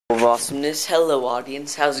Of awesomeness. Hello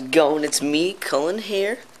audience, how's it going? It's me, Cullen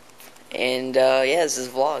here. And yeah, this is a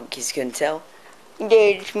vlog, as you couldn't tell.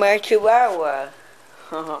 There's my chihuahua.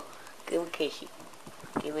 Give it a kissy.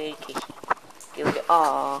 Give it a kissy. Give it a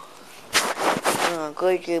aww.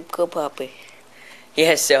 Go puppy.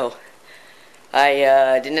 Yeah, so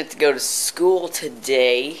I didn't have to go to school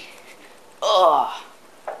today. Oh,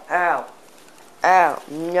 ow. Ow,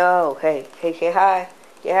 no. Hey, say hi.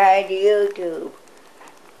 Say hi to YouTube.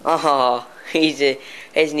 Oh, isn't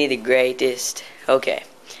he the greatest? Okay.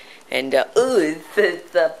 And, ooh, it's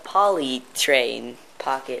the Polly Train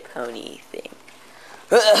pocket pony thing.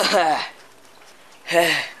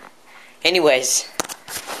 Anyways,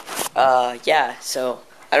 yeah, so,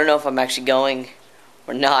 I don't know if I'm actually going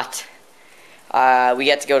or not. We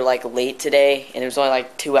got to go to, late today, and there was only,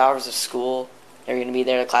 2 hours of school. They were going to be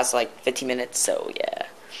there to class for, 15 minutes, so, yeah.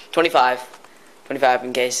 25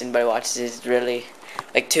 in case anybody watches it. It's really,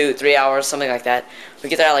 2-3 hours, something like that. We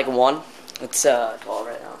get there at, 1. It's, 12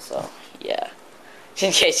 right now, so, yeah.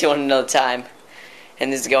 In case you want to know the time.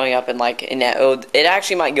 And this is going up in, it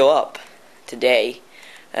actually might go up today.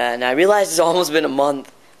 And I realized it's almost been a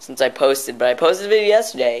month since I posted, but I posted a video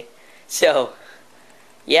yesterday. So,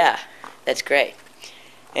 yeah, that's great.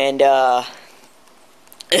 And, my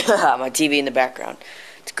TV in the background.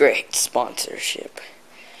 It's great sponsorship.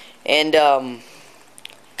 And,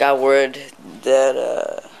 got word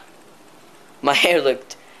that, my hair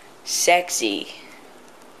looked sexy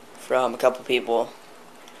from a couple people.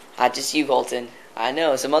 Not just you, Colton. I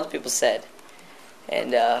know, some other people said.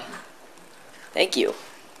 And, thank you.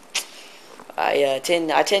 I tend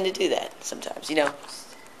to do that sometimes, you know.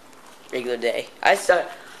 Regular day. I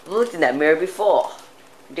looked in that mirror before.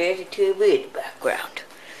 There's a TV in the background.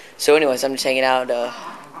 So anyways, I'm just hanging out,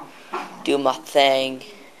 doing my thing.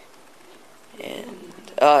 And,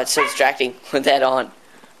 oh, it's so distracting with that on.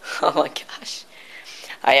 Oh my gosh.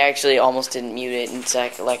 I actually almost didn't mute it, and it's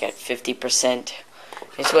like at 50%.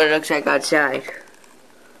 It's what it looks like outside.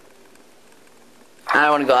 I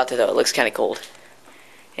don't want to go out there though, it looks kind of cold.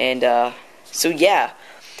 And, so yeah.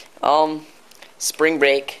 Spring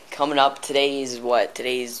break coming up. Today's what?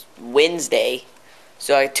 Today's Wednesday.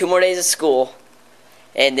 So I have 2 more days of school.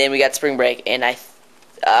 And then we got spring break, and I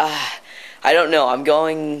don't know. I'm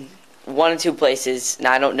going 1 or 2 places, and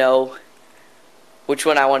I don't know which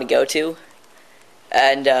one I want to go to.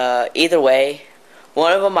 And either way,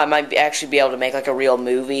 one of them I might actually be able to make a real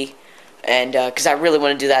movie, and because I really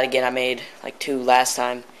want to do that again. I made 2 last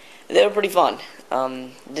time. They were pretty fun.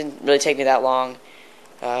 It didn't really take me that long.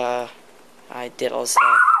 I did all this stuff.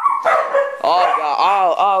 Oh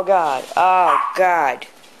god! Oh god! Oh god!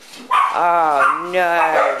 Oh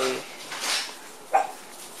no!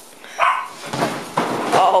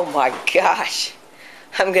 Oh my gosh!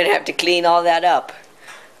 I'm gonna have to clean all that up.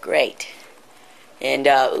 Great. And,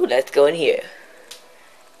 ooh, let's go in here.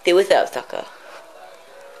 Say what's up, sucker.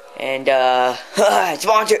 And,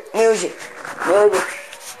 sponsor, music.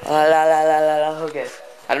 La la la la la, okay.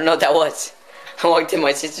 I don't know what that was. I walked in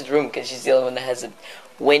my sister's room because she's the only one that has a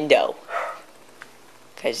window.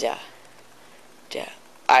 Because, yeah,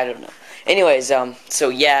 I don't know. Anyways, so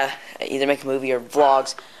yeah, either make a movie or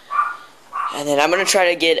vlogs. And then I'm going to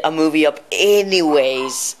try to get a movie up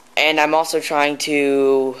anyways. And I'm also trying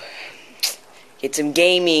to get some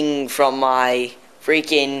gaming from my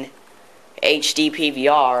freaking HD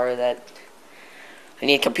PVR that I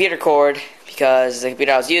need a computer cord because the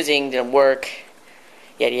computer I was using didn't work.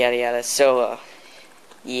 Yada yada yada. So,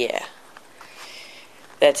 yeah.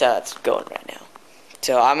 That's how it's going right now.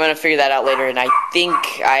 So I'm going to figure that out later, and I think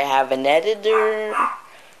I have an editor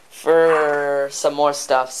for some more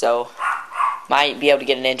stuff, so might be able to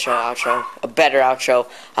get an intro, outro, a better outro.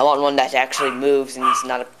 I want one that actually moves and it's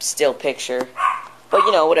not a still picture. But,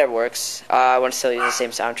 you know, whatever works. I want to still use the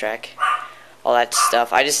same soundtrack. All that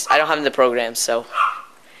stuff. I don't have the program, so,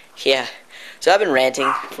 yeah. So I've been ranting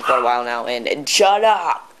for quite a while now, and shut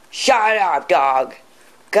up! Shut up, dog!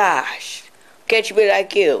 Gosh. Can't you be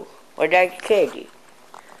like you? Or like a kitty?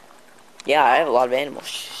 Yeah, I have a lot of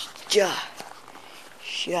animals. Shut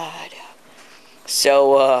up.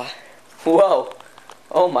 So, whoa.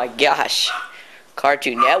 Oh my gosh.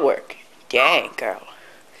 Cartoon Network. Dang, girl.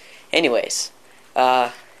 Anyways.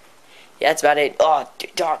 Yeah, that's about it. Oh,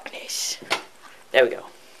 darkness. There we go.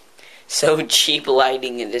 So cheap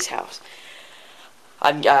lighting in this house.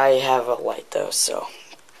 I have a light though, so.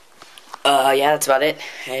 Yeah, that's about it.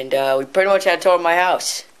 And, we pretty much had a tour of my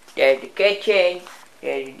house. There's the kitchen.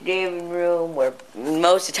 There's the living room where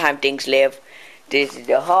most of the time things live. This is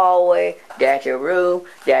the hallway. That's a room.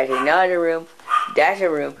 That's another room. That's a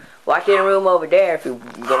room. Watch in a room over there if you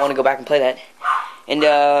don't want to go back and play that. And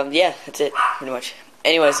yeah, that's it pretty much.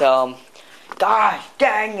 Anyways, gosh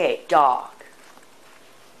dang it, dog.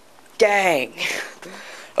 Dang.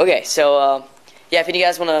 Okay, so yeah, if you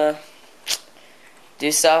guys wanna do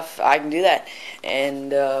stuff, I can do that,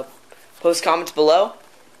 and post comments below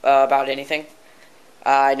about anything.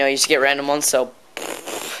 I know you just get random ones, so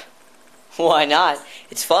why not?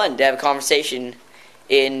 It's fun to have a conversation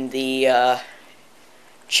in the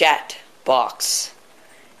chat box.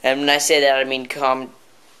 And when I say that, I mean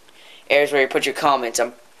areas where you put your comments.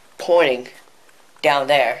 I'm pointing down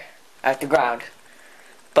there at the ground.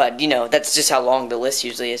 But, you know, that's just how long the list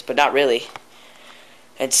usually is, but not really.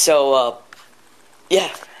 And so, yeah.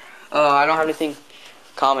 I don't have anything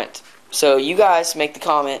comment. So you guys make the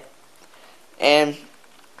comment and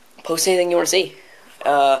post anything you want to see.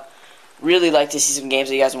 Really like to see some games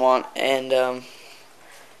that you guys want, and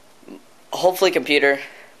hopefully computer,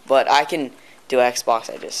 but I can do Xbox.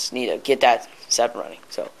 I just need to get that set running.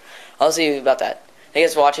 So I'll see you about that. Thank you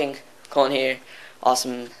guys for watching. Colin here.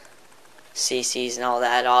 Awesome CCs and all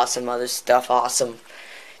that. Awesome other stuff. Awesome.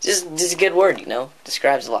 Just a good word, you know.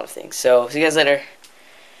 Describes a lot of things. So see you guys later.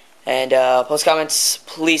 And post comments.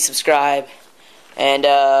 Please subscribe. And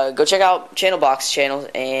go check out Channel Box channel.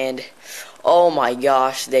 And oh my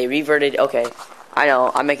gosh, they reverted. Okay, I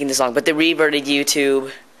know I'm making this long, but they reverted YouTube.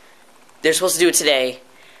 They're supposed to do it today.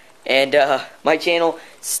 And my channel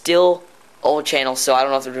still old channel, so I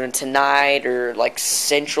don't know if they're doing it tonight or like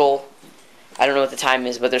Central. I don't know what the time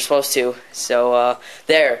is, but they're supposed to. So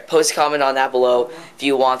there, post a comment on that below if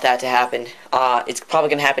you want that to happen. It's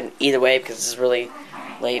probably gonna happen either way because it's really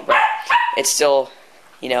late, but it's still,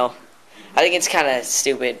 you know, I think it's kind of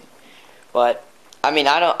stupid. But I mean,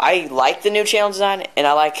 I like the new channel design, and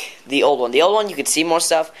I like the old one. The old one you could see more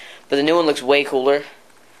stuff, but the new one looks way cooler.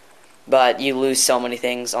 But you lose so many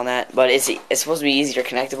things on that. But it's supposed to be easier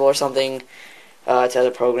connectable or something to other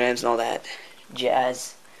programs and all that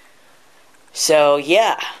jazz. So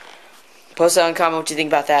yeah, post down a comment what you think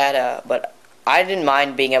about that. But I didn't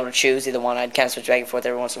mind being able to choose either one. I'd kind of switch back and forth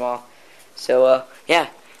every once in a while. So yeah,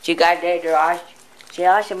 you guys later. Say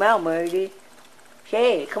awesome out, Murdy.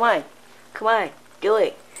 Say, come on, do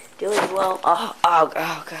it well. Oh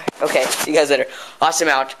god. Okay, see you guys later. Awesome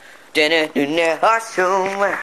out. Awesome.